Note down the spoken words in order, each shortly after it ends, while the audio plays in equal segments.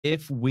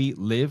if we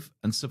live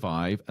and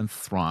survive and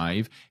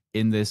thrive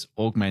in this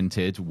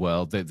augmented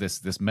world, this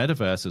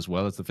metaverse as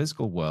well as the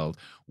physical world,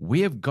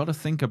 we have got to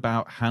think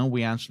about how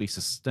we actually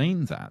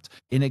sustain that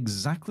in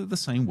exactly the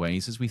same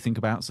ways as we think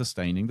about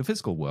sustaining the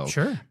physical world.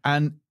 Sure.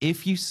 And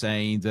if you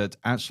say that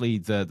actually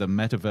the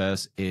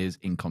metaverse is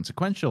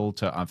inconsequential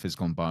to our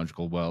physical and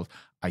biological world,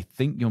 I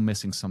think you're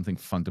missing something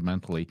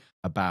fundamentally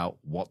about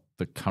what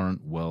the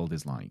current world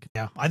is like.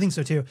 Yeah, I think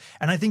so too.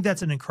 And I think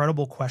that's an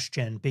incredible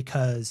question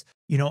because,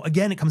 you know,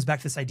 again, it comes back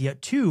to this idea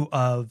too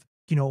of,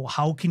 you know,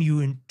 how can you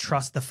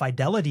entrust the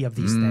fidelity of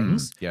these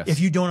things if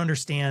you don't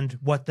understand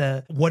what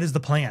is the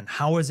plan?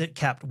 How is it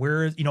kept?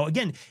 Where, you know,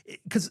 again,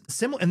 because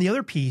similar, and the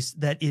other piece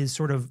that is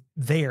sort of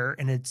there,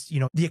 and it's, you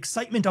know, the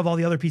excitement of all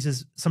the other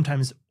pieces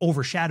sometimes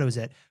overshadows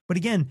it. But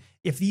again,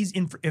 if you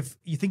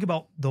think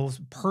about those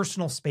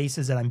personal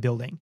spaces that I'm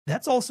building,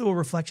 that's also a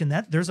reflection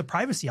that there's a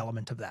privacy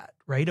element of that,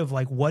 right? Of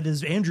like, what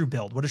does Andrew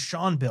build? What does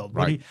Sean build?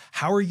 Right.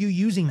 How are you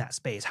using that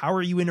space? How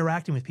are you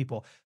interacting with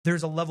people?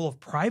 There's a level of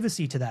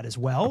privacy to that as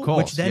well, of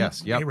course, which then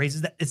it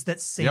raises that. It's that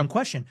same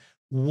question.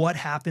 What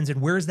happens and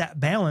where's that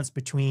balance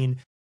between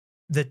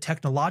the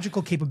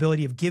technological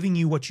capability of giving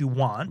you what you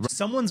want?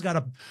 Someone's got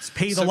to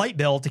pay the light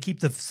bill to keep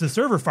the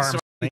server farms